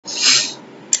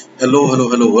Hello.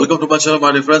 Welcome to my channel,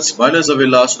 my dear friends. My name is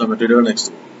Avilash and I'm a trader next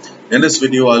door. In this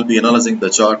video, I'll be analyzing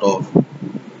the chart of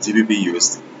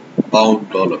GBPUSD, pound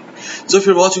dollar. So if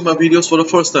you're watching my videos for the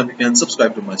first time, you can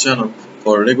subscribe to my channel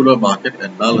for regular market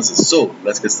analysis. So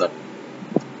let's get started.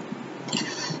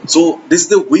 So this is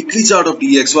the weekly chart of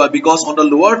DXY, because on the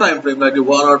lower time frame, like the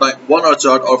 1 hour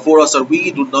chart or 4 hour chart, we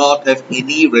do not have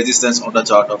any resistance on the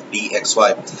chart of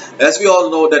DXY. As we all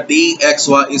know that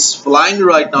DXY is flying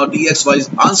right now, DXY is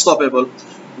unstoppable.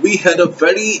 We had a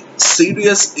very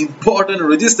serious important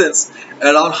resistance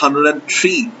around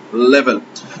 103 level,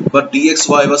 but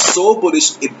DXY was so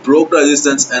bullish it broke the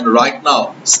resistance and right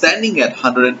now standing at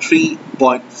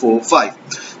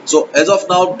 103.45. So as of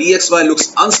now, DXY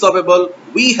looks unstoppable.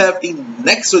 We have the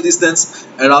next resistance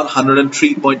around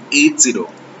 103.80,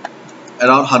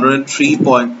 around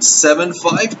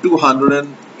 103.75 to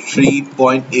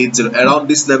 103.80. Around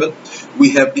this level, we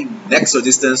have the next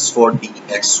resistance for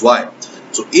DXY.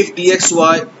 So if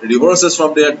DXY reverses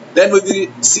from there, then we will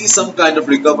see some kind of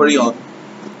recovery on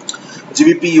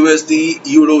GBPUSD,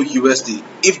 Euro USD.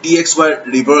 If DXY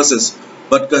reverses,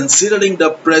 but considering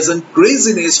the present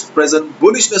craziness, present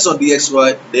bullishness on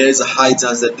DXY, there is a high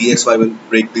chance that DXY will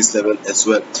break this level as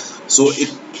well. So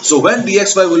when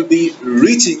DXY will be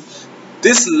reaching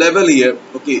this level here,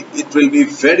 okay, it will be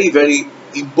very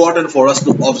important for us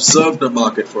to observe the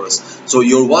market for us. So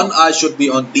your one eye should be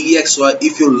on DXY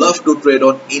if you love to trade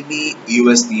on any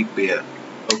USD pair.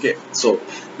 Okay, so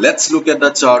let's look at the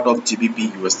chart of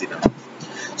GBPUSD now.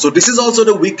 So this is also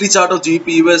the weekly chart of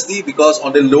GBPUSD, because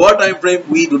on the lower time frame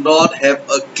we do not have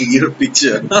a clear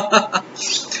picture.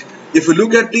 If you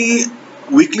look at the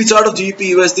weekly chart of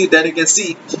GBPUSD, then you can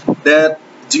see that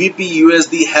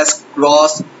GBPUSD has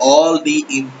crossed all the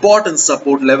important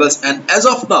support levels, and as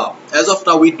of now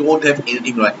we don't have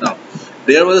anything right now.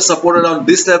 There was a support around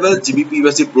this level,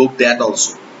 GBPUSD broke that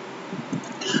also.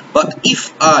 But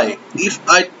if I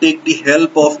take the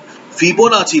help of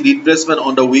Fibonacci retracement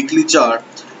on the weekly chart,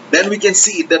 then we can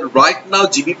see that right now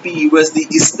GBPUSD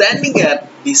is standing at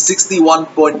the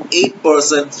 61.8%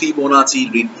 Fibonacci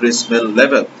retracement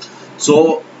level.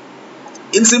 So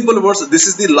in simple words, this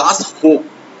is the last hope.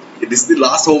 This is the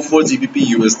last hope for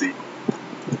GBPUSD.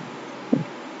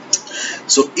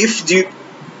 So if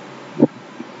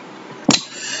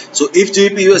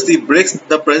GBPUSD breaks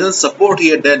the present support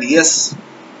here, then yes,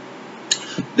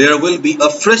 there will be a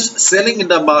fresh selling in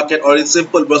the market, or in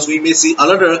simple words, we may see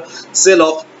another sell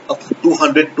off of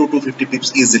 200 to 250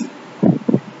 pips easily.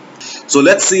 So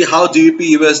let's see how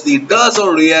GBPUSD does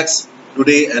or reacts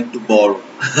today and tomorrow.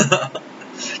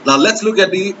 Now let's look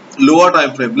at the lower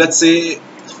time frame. Let's say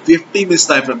 50 minutes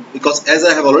time frame, because as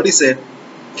I have already said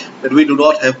that we do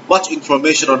not have much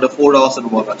information on the 4 hours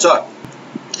and 1 hour chart.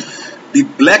 The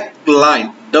black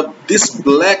line, this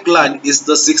black line is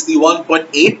the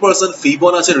 61.8%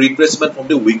 Fibonacci retracement from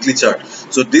the weekly chart.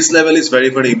 So this level is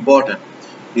very important.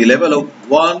 The level of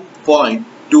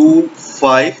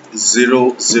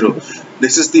 1.2500.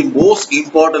 This is the most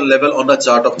important level on the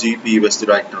chart of GBPUSD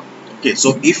right now. Okay,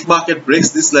 so if market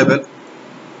breaks this level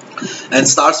and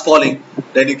starts falling,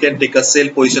 then you can take a sell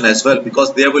position as well,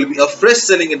 because there will be a fresh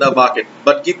selling in the market.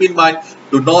 But keep in mind,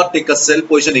 do not take a sell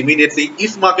position immediately.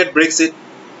 If market breaks it,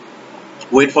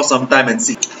 wait for some time and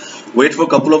see. Wait for a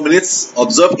couple of minutes,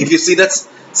 observe. If you see that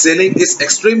selling is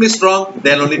extremely strong,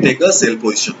 then only take a sell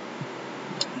position.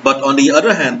 But on the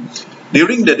other hand,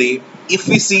 during the day, if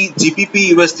we see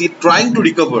GBPUSD trying to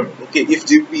recover, okay, if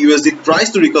GBPUSD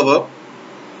tries to recover,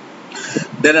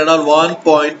 then around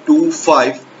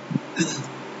 1.2560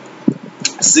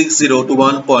 to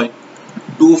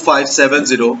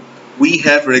 1.2570, we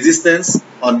have resistance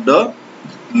on the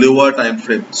lower time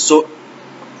frame. So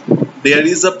there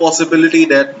is a possibility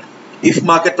that if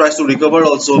market tries to recover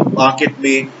also, market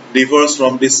may reverse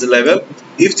from this level.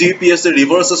 If GBPUSD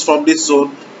reverses from this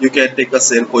zone, you can take a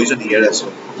sell position here as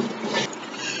well.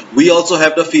 We also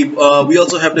have the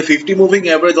 50 moving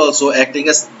average also acting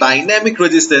as dynamic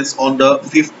resistance on the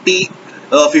 15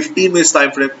 minutes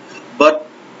time frame. But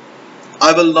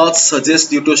I will not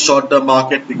suggest you to short the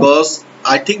market, because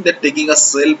I think that taking a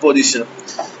sell position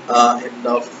in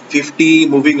the 50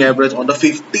 moving average on the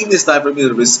 15 minutes time frame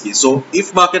is risky. So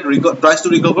if market tries to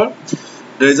recover,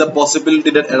 there is a possibility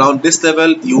that around this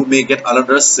level you may get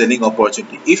another selling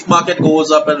opportunity. If market goes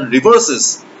up and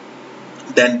reverses,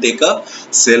 then take a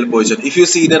sell position. If you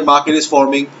see that market is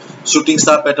forming shooting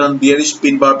star pattern, bearish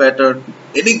pin bar pattern,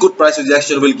 any good price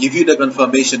rejection will give you the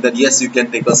confirmation that yes, you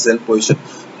can take a sell position.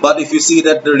 But if you see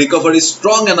that the recovery is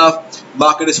strong enough,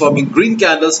 market is forming green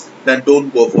candles, then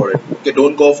don't go for it. Okay,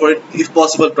 don't go for it. If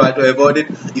possible, try to avoid it.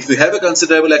 If you have a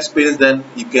considerable experience, then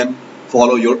you can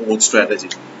follow your own strategy.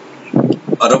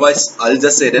 Otherwise, I'll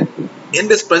just say that in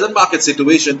this present market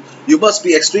situation, you must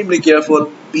be extremely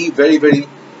careful, be very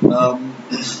um,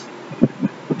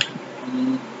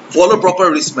 follow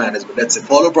proper risk management. That's it.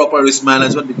 Follow proper risk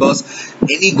management, because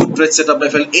any good trade setup, I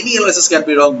feel any analysis can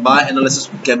be wrong. My analysis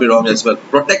can be wrong as well.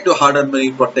 Protect your hard-earned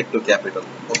money, protect your capital.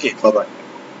 Okay, bye bye.